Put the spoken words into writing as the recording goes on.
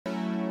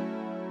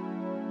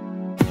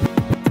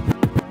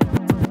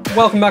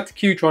Welcome back to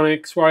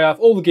Qtronics, where I have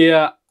all the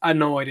gear and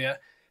no idea.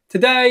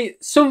 Today,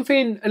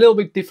 something a little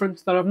bit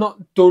different that I've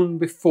not done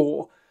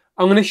before.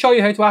 I'm going to show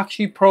you how to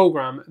actually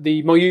program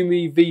the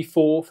Mayumi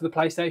V4 for the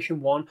PlayStation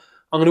 1.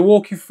 I'm going to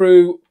walk you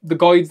through the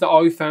guides that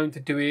I've found to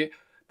do it,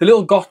 the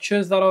little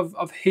gotchas that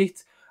I've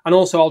hit, and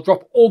also I'll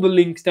drop all the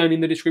links down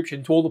in the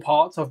description to all the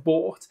parts I've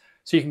bought,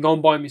 so you can go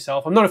and buy them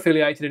yourself. I'm not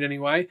affiliated in any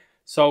way,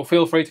 so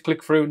feel free to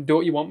click through and do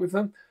what you want with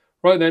them.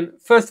 Right then,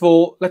 first of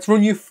all, let's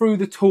run you through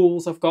the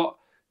tools I've got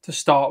to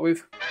start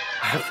with.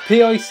 I have the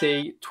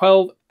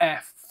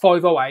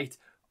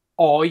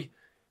PIC12F508i.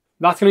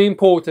 That's going to be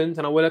important,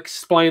 and I will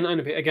explain that in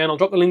a bit. Again, I'll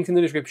drop the link in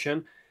the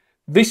description.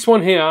 This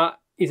one here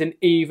is an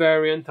E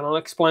variant, and I'll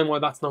explain why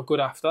that's not good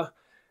after.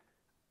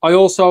 I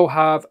also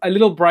have a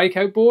little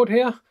breakout board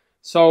here,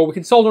 so we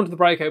can solder onto the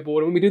breakout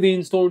board, and when we do the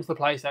install into the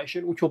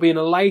PlayStation, which will be in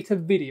a later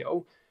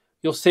video,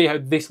 you'll see how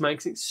this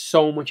makes it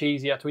so much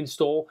easier to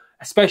install,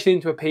 especially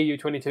into a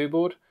PU22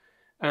 board.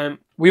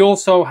 We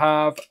also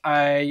have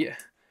a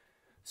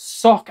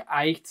SOC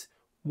 8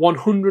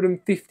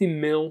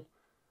 150mm,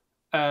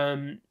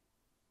 a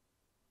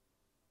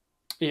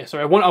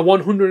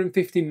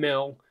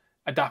 150mm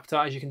adapter,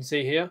 as you can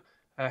see here.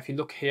 If you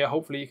look here,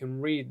 hopefully you can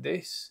read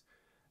this.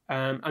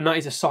 And that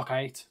is a SOC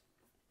 8.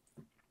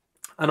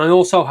 And I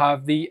also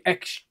have the how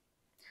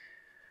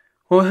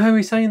are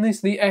we saying this?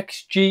 The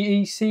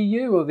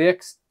XGECU or the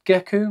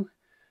XGECU?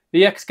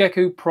 The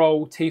XGECU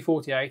Pro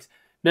T48.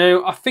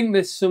 Now, I think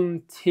there's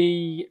some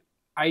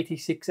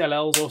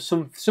T86LLs or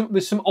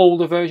there's some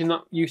older version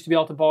that you used to be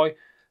able to buy,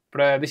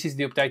 but this is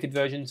the updated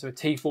version, so a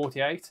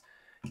T48.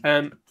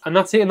 And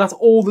that's it, and that's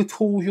all the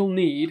tools you'll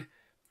need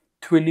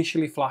to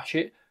initially flash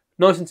it.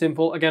 Nice and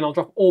simple. Again, I'll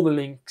drop all the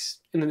links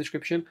in the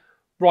description.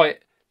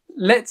 Right,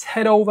 let's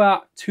head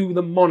over to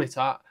the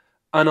monitor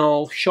and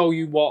I'll show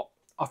you what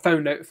I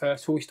found out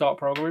first before we start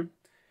programming.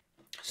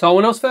 So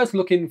when I was first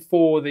looking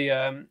for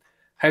the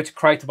how to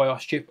create a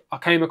BIOS chip, I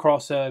came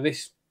across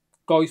this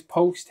guy's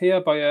post here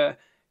by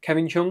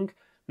Kevin Chung.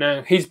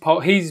 Now his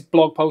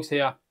blog post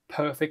here,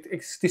 perfect.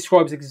 It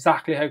describes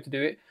exactly how to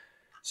do it.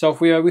 So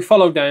if we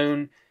follow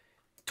down,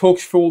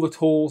 talks through all the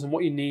tools and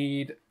what you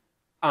need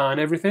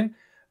and everything,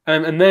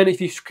 and then if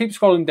you keep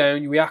scrolling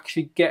down, we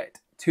actually get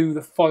to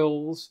the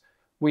files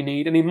we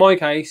need. And in my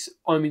case,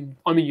 I'm in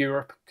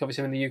Europe,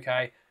 obviously I'm in the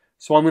UK,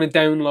 so I'm going to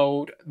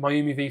download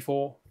Mayumi V4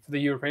 for the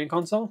European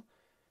console.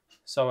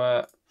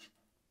 So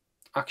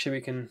actually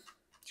we can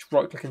just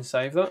right click and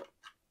save that.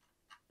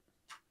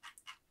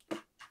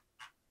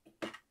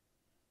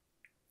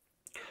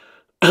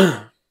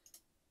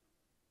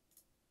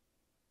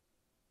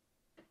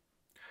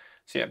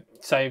 So yeah,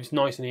 saves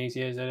nice and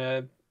easy as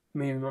a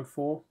Mayumi Mod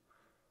 4.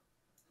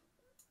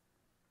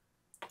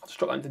 I'll just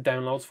drop that into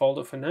downloads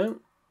folder for now.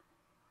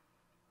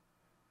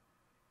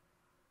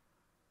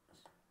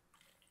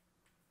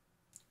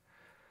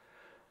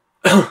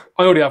 I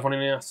already have one in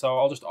here, so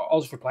I'll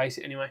just replace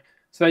it anyway.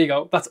 So there you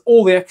go. That's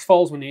all the X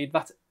files we need.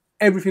 That's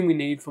everything we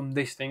need from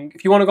this thing.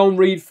 If you want to go and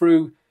read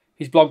through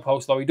his blog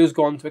post, though, he does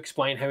go on to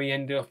explain how he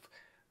ended up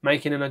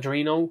making an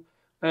Adreno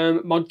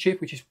mod chip,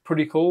 which is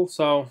pretty cool.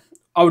 So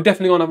I would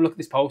definitely go and have a look at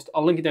this post.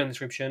 I'll link it down in the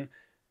description.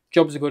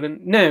 Jobs are good.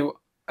 And now,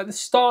 at the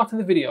start of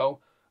the video,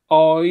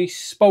 I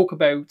spoke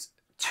about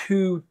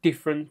two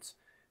different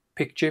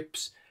PIC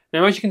chips.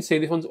 Now, as you can see,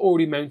 this one's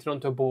already mounted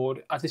onto a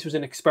board, as this was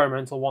an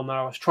experimental one that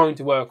I was trying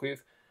to work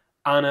with.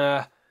 And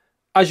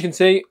as you can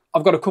see,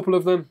 I've got a couple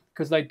of them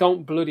because they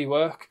don't bloody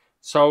work.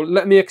 So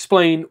let me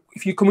explain.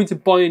 If you're coming to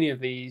buy any of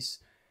these,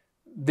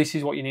 this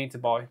is what you need to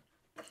buy.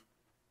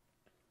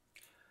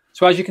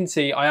 So as you can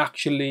see, I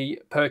actually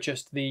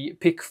purchased the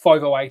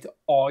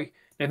PIC508i.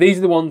 Now, these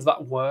are the ones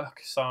that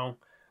work, so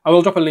I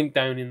will drop a link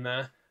down in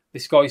there.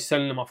 This guy's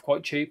selling them off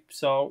quite cheap,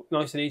 so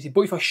nice and easy.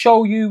 But if I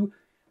show you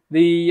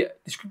the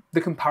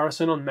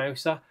comparison on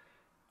Mouser,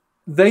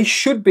 they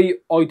should be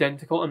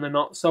identical, and they're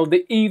not. So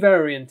the E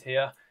variant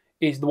here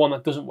is the one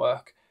that doesn't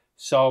work.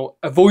 So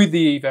avoid the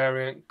E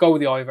variant, go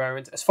with the I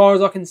variant. As far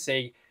as I can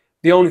see,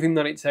 the only thing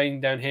that it's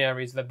saying down here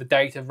is that the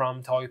data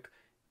RAM type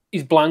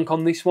is blank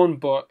on this one,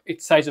 but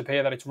it says up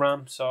here that it's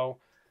RAM, so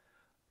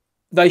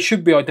they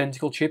should be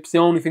identical chips. The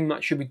only thing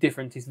that should be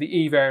different is the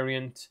E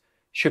variant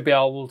should be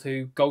able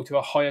to go to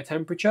a higher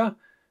temperature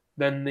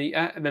than the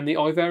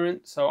I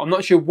variant. So I'm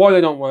not sure why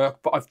they don't work,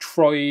 but I've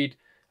tried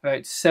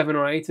about 7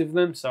 or 8 of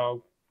them,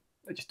 so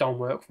they just don't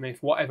work for me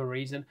for whatever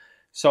reason.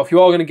 So if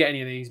you are going to get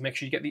any of these, make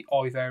sure you get the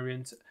I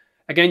variant.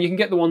 Again, you can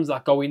get the ones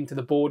that go into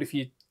the board if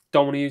you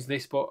don't want to use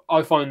this, but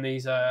I find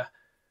these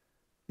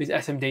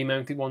SMD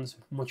mounted ones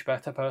much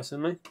better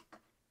personally.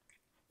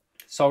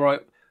 So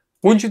right,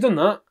 once you've done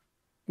that,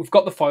 we've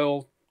got the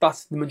file.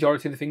 That's the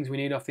majority of the things we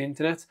need off the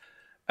internet.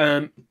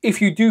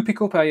 If you do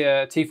pick up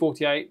a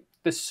T48,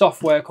 there's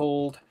software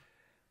called,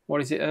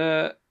 what is it,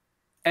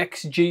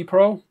 XG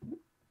Pro.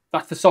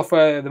 That's the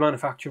software the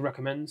manufacturer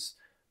recommends,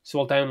 so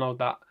I'll download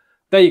that.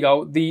 There you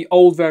go, the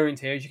old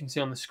variant here, as you can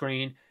see on the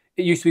screen,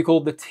 it used to be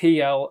called the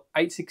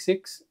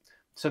TL866.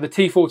 So the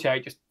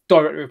T48 just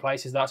directly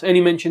replaces that. So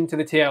any mention to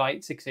the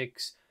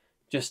TL866,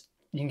 just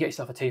you can get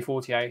yourself a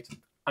T48.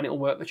 and it'll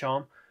work the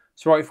charm.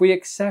 So right, if we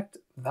accept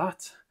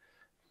that,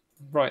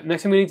 right,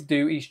 next thing we need to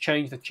do is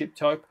change the chip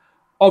type.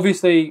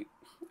 Obviously,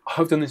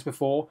 I've done this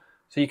before,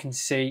 so you can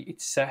see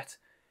it's set.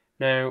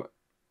 Now,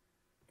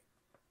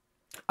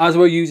 as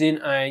we're using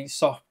a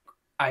SOC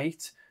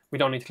 8, we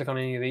don't need to click on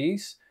any of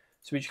these.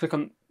 So we just click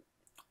on...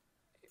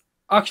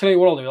 Actually,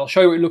 what I'll do, I'll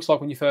show you what it looks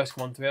like when you first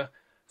come onto here.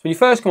 So when you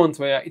first come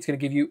onto here, it's going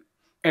to give you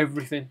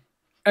everything.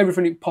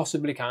 Everything it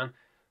possibly can.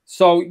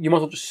 So you might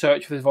as well just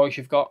search for the device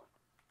you've got.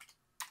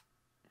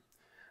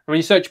 And when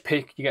you search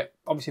PIC, you get,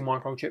 obviously,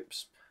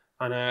 microchips.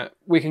 And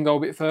we can go a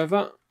bit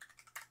further.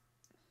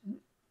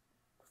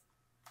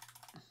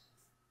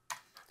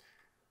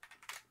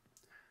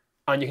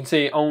 And you can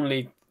see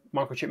only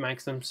microchip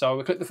makes them. So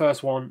we click the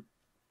first one.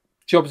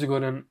 Jobs are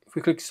good. And if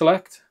we click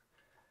select,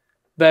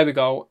 there we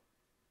go.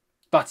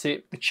 That's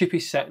it. The chip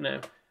is set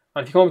now.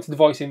 And if you go over to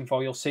device info,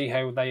 you'll see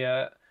how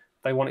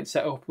they want it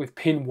set up with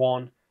pin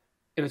 1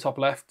 in the top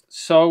left.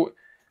 So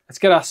let's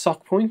get our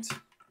SOC point.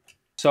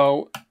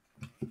 So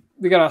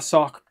we get our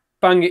SOC,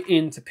 bang it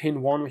into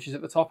pin 1, which is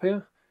at the top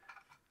here.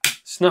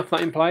 Snap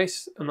that in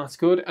place, and that's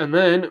good. And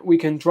then we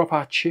can drop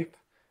our chip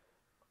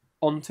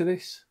onto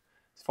this.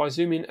 So if I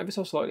zoom in ever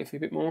so slightly for a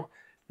bit more.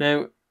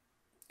 Now,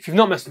 if you've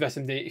not messed with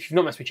SMD, if you've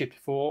not messed with chips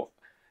before,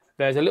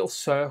 there's a little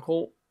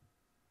circle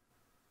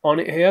on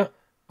it here,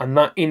 and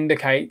that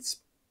indicates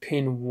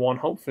pin 1.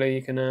 Hopefully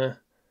you can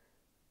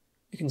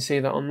see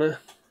that on there.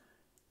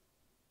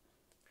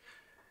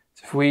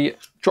 So if we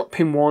drop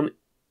pin 1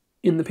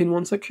 in the pin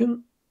 1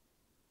 section.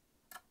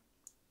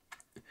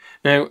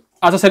 Now,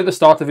 as I said at the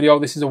start of the video,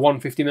 this is a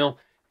 150mm.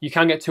 You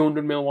can get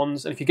 200mm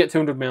ones, and if you get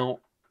 200mm,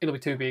 it'll be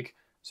too big.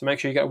 So make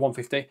sure you get a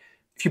 150.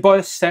 If you buy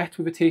a set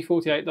with a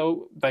T48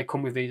 though, they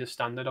come with these as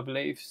standard, I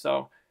believe.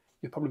 So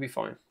you'll probably be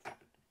fine.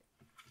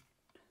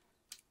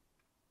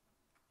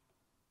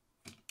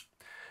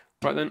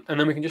 Right then, and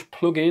then we can just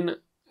plug in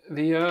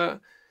the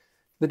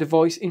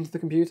device into the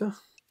computer.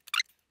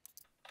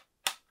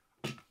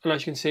 And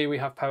as you can see, we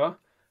have power.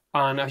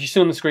 And as you see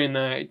on the screen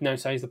there, it now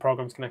says the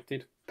program's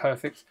connected.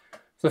 Perfect.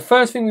 So the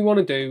first thing we want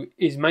to do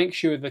is make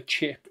sure the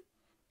chip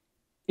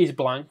is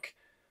blank.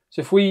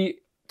 So if we,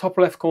 top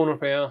left corner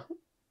up here,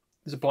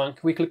 there's a blank.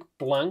 If we click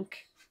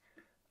blank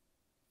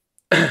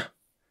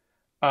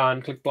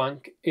and click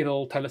blank,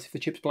 it'll tell us if the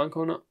chip's blank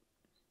or not.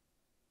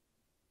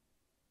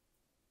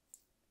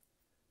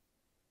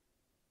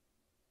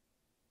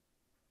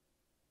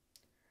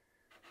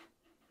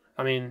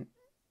 I mean,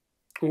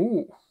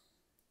 ooh.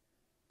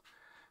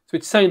 So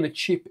it's saying the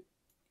chip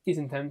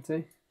isn't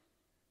empty.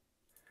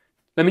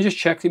 Let me just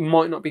check. It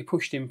might not be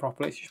pushed in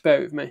properly. Just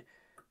bear with me.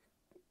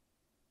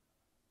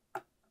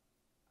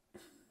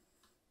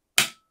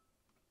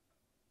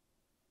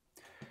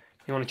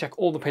 You want to check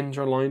all the pins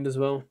are aligned as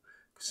well.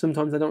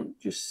 Sometimes they don't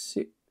just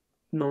sit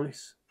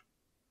nice.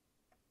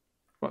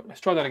 Right,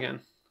 let's try that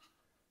again.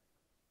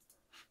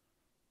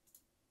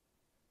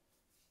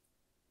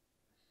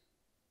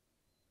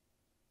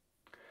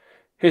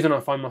 Here's when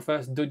I find my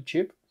first dud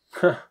chip.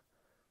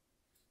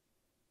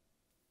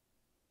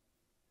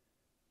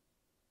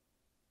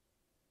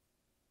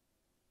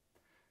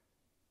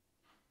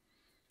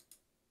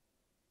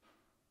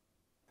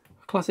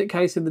 Classic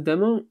case of the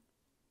demo.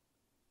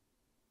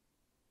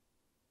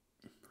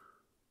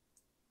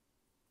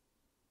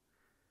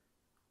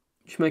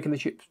 Just making the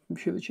chips, I'm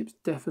sure the chip's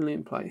definitely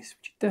in place,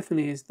 which it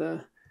definitely is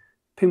there.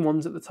 Pin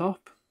 1's at the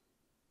top.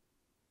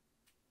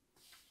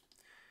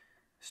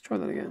 Let's try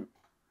that again.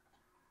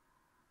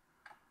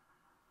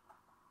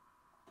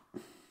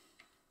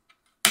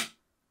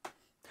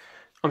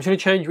 I'm just going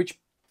to change which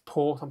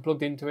port I'm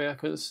plugged into here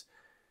because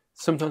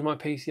sometimes my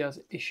PC has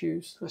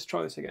issues. Let's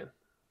try this again.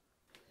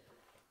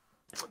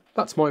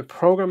 That's my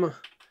programmer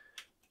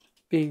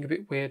being a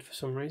bit weird for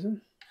some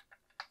reason.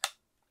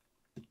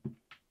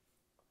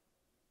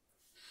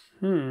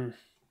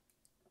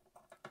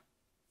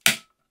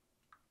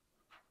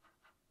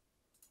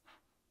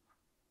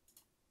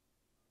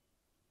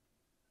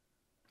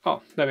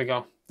 Oh, there we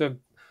go. For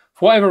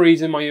whatever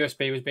reason, my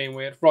USB was being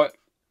weird. Right.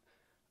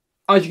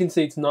 As you can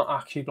see, it's not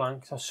actually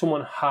blank, so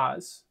someone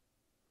has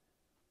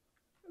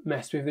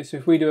messed with this.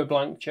 If we do a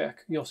blank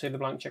check, you'll see the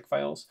blank check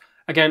fails.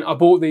 Again, I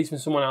bought these from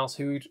someone else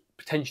who would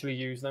potentially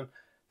use them.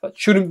 That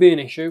shouldn't be an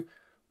issue.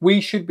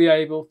 We should be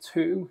able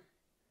to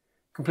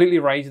completely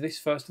erase this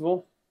first of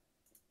all.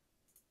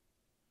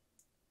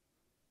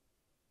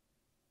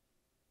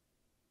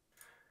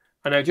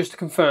 And now just to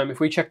confirm, if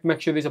we check,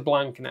 make sure there's a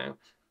blank now,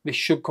 this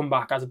should come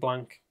back as a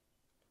blank.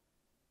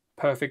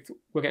 Perfect,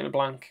 we're getting a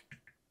blank.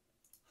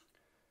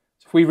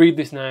 So if we read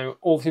this now,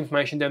 all this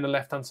information down the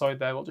left-hand side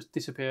there will just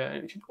disappear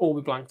and it should all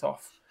be blanked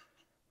off.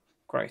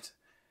 Great.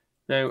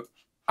 Now,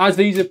 as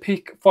these are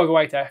PIC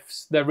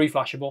 508Fs, they're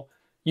reflashable.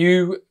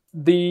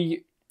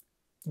 The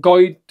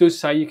guide does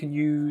say you can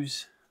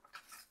use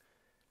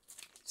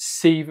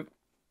C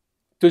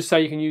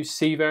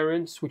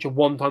variants, which are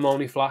one-time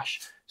only flash.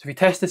 So if you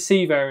test the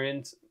C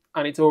variant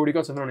and it's already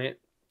got something on it,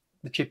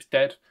 the chip's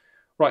dead.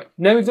 Right,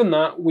 now we've done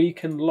that, we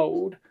can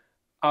load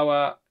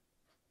our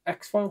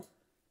X file.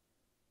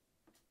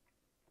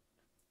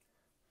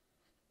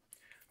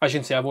 As you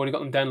can see, I've already got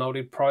them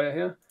downloaded prior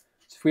here.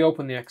 So if we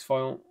open the X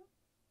file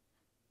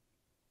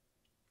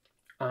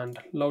and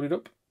load it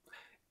up,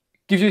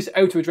 it gives you this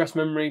out of address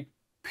memory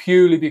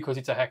purely because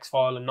it's a hex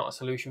file and not a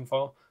solution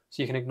file.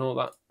 So you can ignore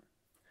that.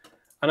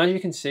 And as you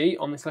can see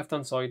on this left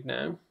hand side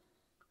now,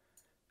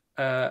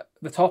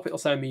 the top it'll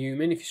say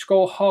Mayumi. If you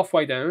scroll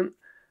halfway down,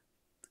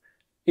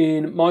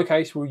 in my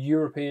case we're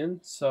European,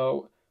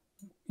 so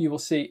you will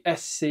see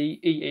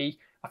SCEE.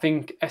 I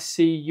think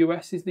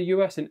SCUS is the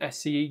US and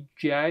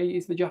SCEJ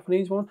is the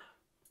Japanese one.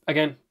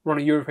 Again, we're on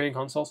a European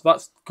console, so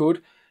that's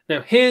good.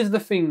 Now here's the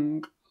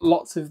thing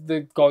lots of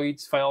the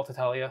guides fail to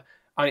tell you,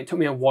 and it took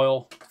me a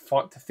while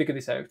to figure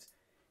this out.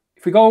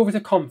 If we go over to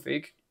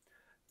config,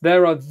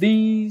 there are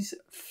these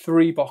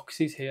 3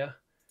 boxes here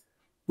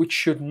which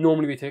should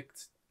normally be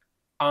ticked,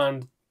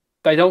 and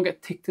they don't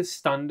get ticked as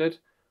standard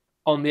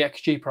on the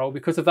XG Pro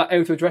because of that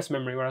out of address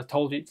memory where I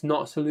told you it's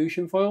not a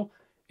solution file.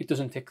 It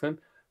doesn't tick them.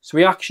 So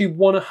we actually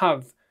want to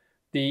have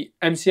the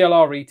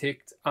MCLRE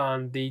ticked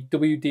and the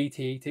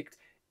WDTE ticked.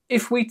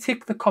 If we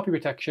tick the copy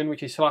protection,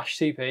 which is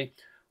 /CP,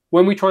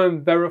 when we try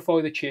and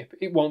verify the chip,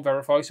 it won't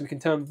verify, so we can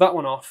turn that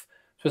one off.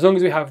 So as long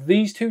as we have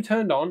these 2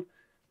 turned on,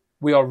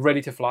 we are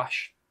ready to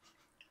flash.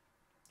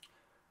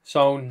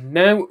 So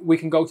now we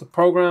can go to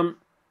Program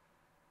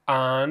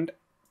and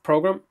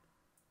Program.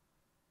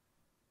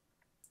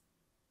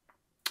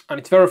 And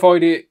it's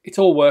verified it, it's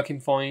all working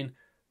fine,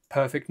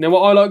 perfect. Now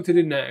what I like to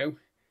do now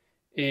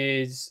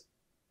is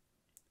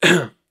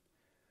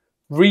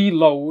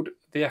reload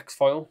the X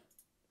file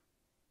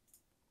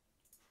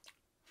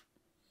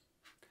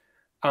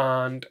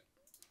and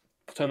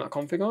turn that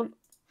config on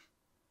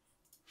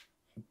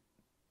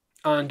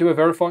and do a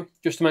verify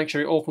just to make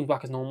sure it all comes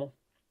back as normal.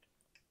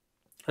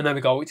 And there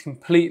we go, it's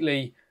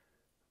completely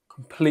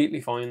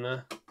fine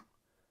there.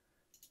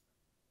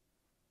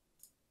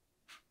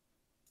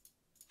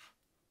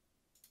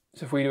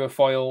 So if we do a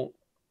file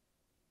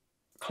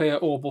clear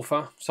all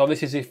buffer, so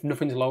this is if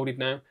nothing's loaded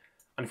now,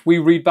 and if we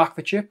read back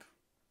the chip,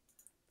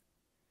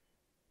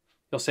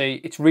 you'll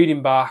see it's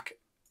reading back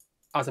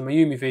as a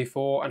Mayumi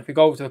V4, and if we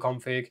go over to the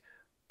config,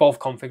 both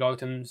config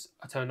items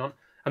are turned on.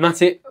 And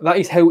that's it. That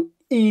is how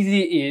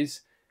easy it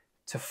is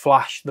to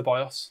flash the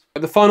BIOS.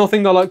 But the final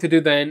thing I like to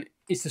do then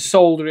is to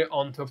solder it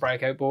onto a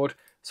breakout board.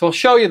 So I'll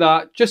show you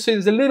that, just so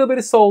there's a little bit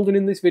of soldering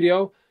in this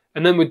video,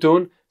 and then we're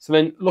done. So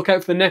then look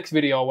out for the next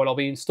video where I'll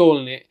be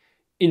installing it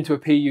into a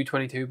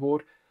PU22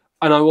 board.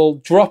 And I will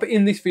drop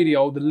in this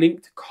video the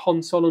link to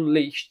Console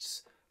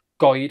Unleashed's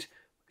guide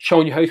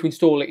showing you how to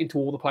install it into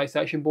all the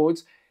PlayStation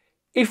boards.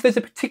 If there's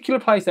a particular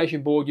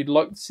PlayStation board you'd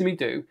like to see me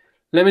do,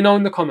 let me know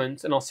in the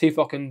comments and I'll see if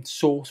I can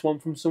source one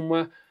from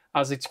somewhere,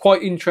 as it's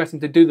quite interesting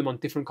to do them on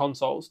different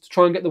consoles to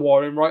try and get the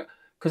wiring right,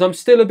 because I'm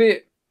still a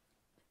bit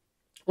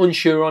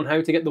unsure on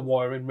how to get the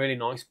wiring really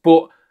nice.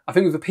 But I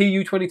think with the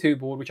PU22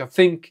 board, which I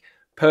think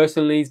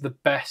personally is the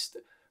best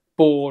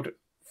board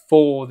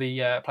for the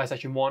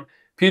PlayStation 1,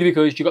 purely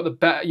because you got the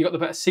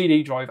better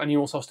CD drive, and you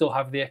also still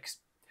have the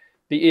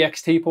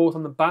EXT port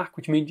on the back,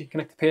 which means you can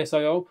connect to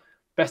PSIO.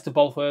 Best of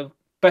both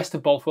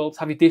worlds.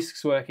 Have your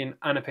discs working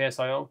and a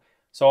PSIO.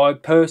 So I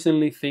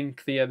personally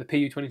think the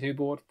PU22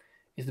 board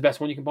is the best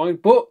one you can buy.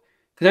 But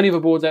if there's any other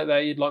boards out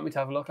there you'd like me to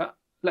have a look at,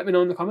 let me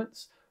know in the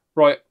comments.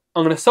 Right,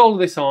 I'm going to solder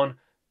this on,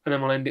 and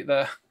then we'll end it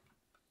there.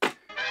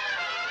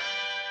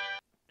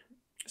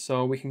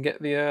 So we can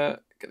get the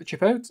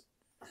chip out.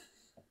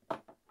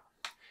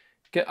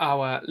 Get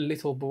our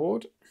little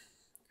board,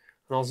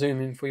 and I'll zoom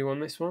in for you on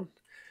this one.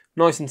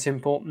 Nice and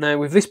simple. Now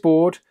with this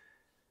board,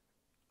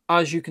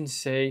 as you can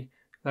see,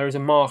 there is a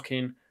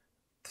marking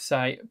to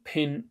say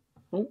pin.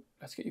 Oh,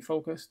 let's get you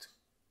focused.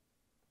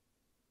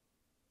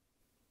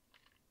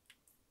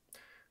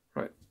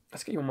 Right,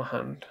 let's get you on my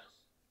hand.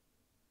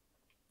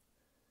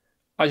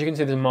 As you can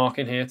see, there's a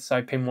marking here to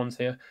say pin 1's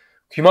here.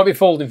 You might be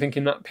folding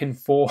thinking that pin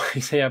 4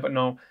 is here, but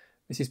no,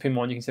 this is pin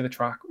 1. You can see the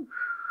track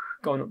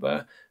going up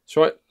there.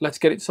 So right, let's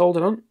get it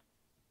soldered on.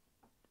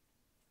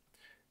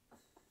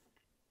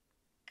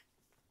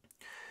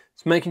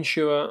 It's making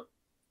sure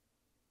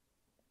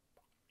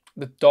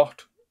the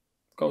dot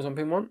goes on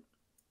pin 1.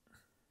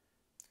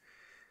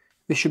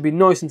 This should be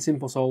nice and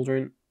simple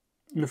soldering,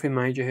 nothing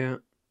major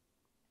here.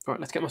 Right,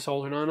 let's get my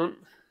soldering iron on.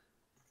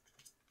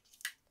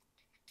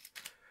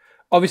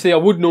 Obviously I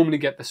would normally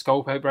get the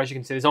scope out, but as you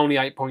can see there's only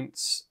 8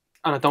 points,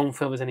 and I don't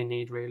feel there's any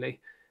need really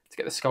to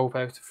get the scope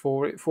out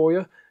for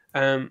you.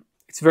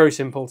 It's very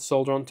simple to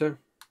solder onto.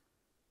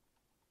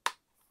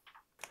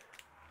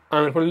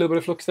 I'm going to put a little bit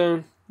of flux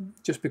down,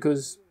 just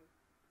because,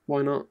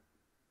 why not?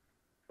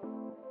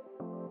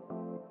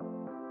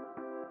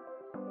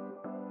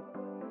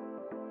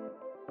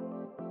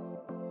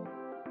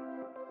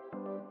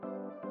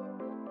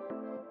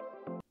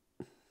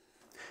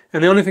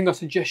 And the only thing I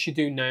suggest you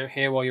do now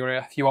here while you're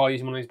here, if you are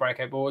using one of these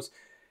breakout boards,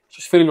 is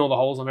just fill in all the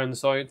holes around the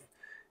side,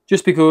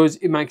 just because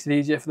it makes it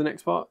easier for the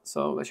next part.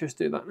 So let's just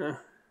do that now.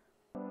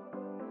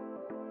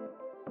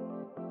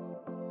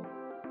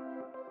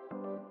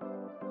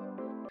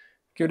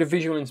 Give it a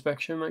visual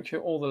inspection, make sure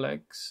all the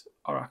legs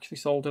are actually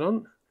soldered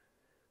on.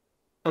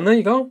 And there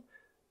you go.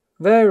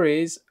 there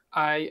is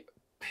a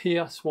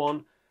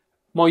PS1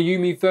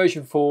 Mayumi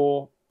version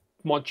 4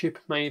 mod chip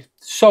made.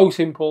 So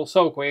simple,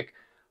 so quick.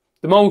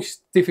 The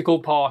most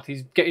difficult part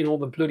is getting all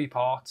the bloody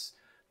parts.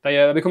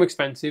 They become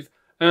expensive.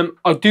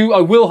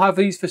 I will have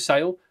these for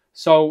sale.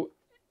 So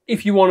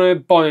if you want to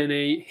buy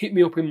any, hit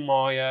me up in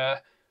my,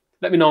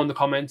 let me know in the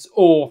comments,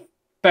 or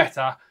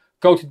better,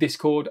 go to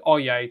Discord,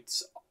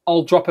 i8.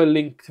 I'll drop a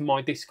link to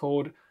my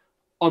Discord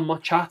on my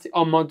chat,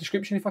 on my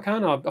description if I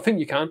can. I think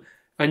you can.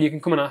 And you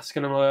can come and ask,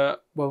 and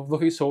we'll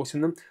look at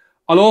sourcing them.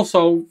 I'll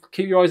also,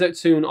 keep your eyes out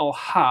soon, I'll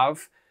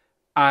have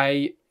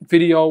a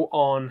video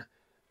on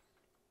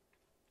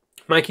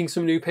making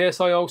some new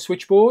PSIO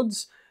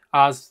switchboards,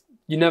 as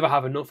you never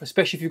have enough,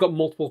 especially if you've got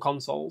multiple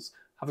consoles.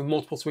 Having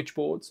multiple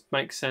switchboards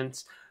makes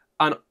sense.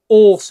 And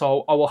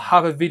also, I will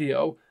have a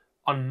video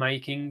on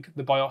making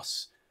the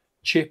BIOS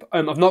chip.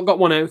 I've not got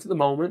one out at the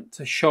moment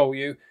to show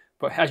you,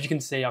 but as you can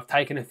see, I've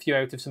taken a few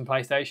out of some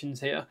PlayStations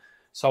here.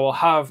 So I'll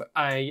have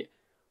a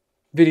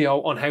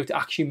video on how to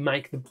actually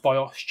make the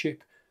BIOS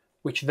chip,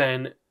 which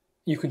then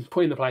you can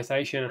put in the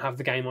PlayStation and have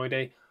the game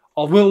ID.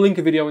 I will link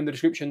a video in the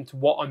description to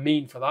what I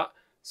mean for that.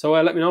 So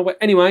let me know. But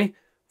anyway,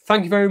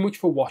 thank you very much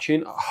for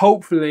watching.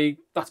 Hopefully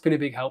that's been a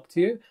big help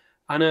to you.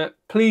 And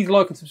please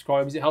like and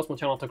subscribe, as it helps my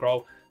channel to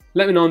grow.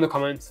 Let me know in the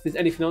comments if there's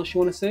anything else you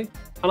want to see.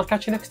 And I'll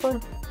catch you next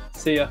time.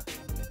 See ya.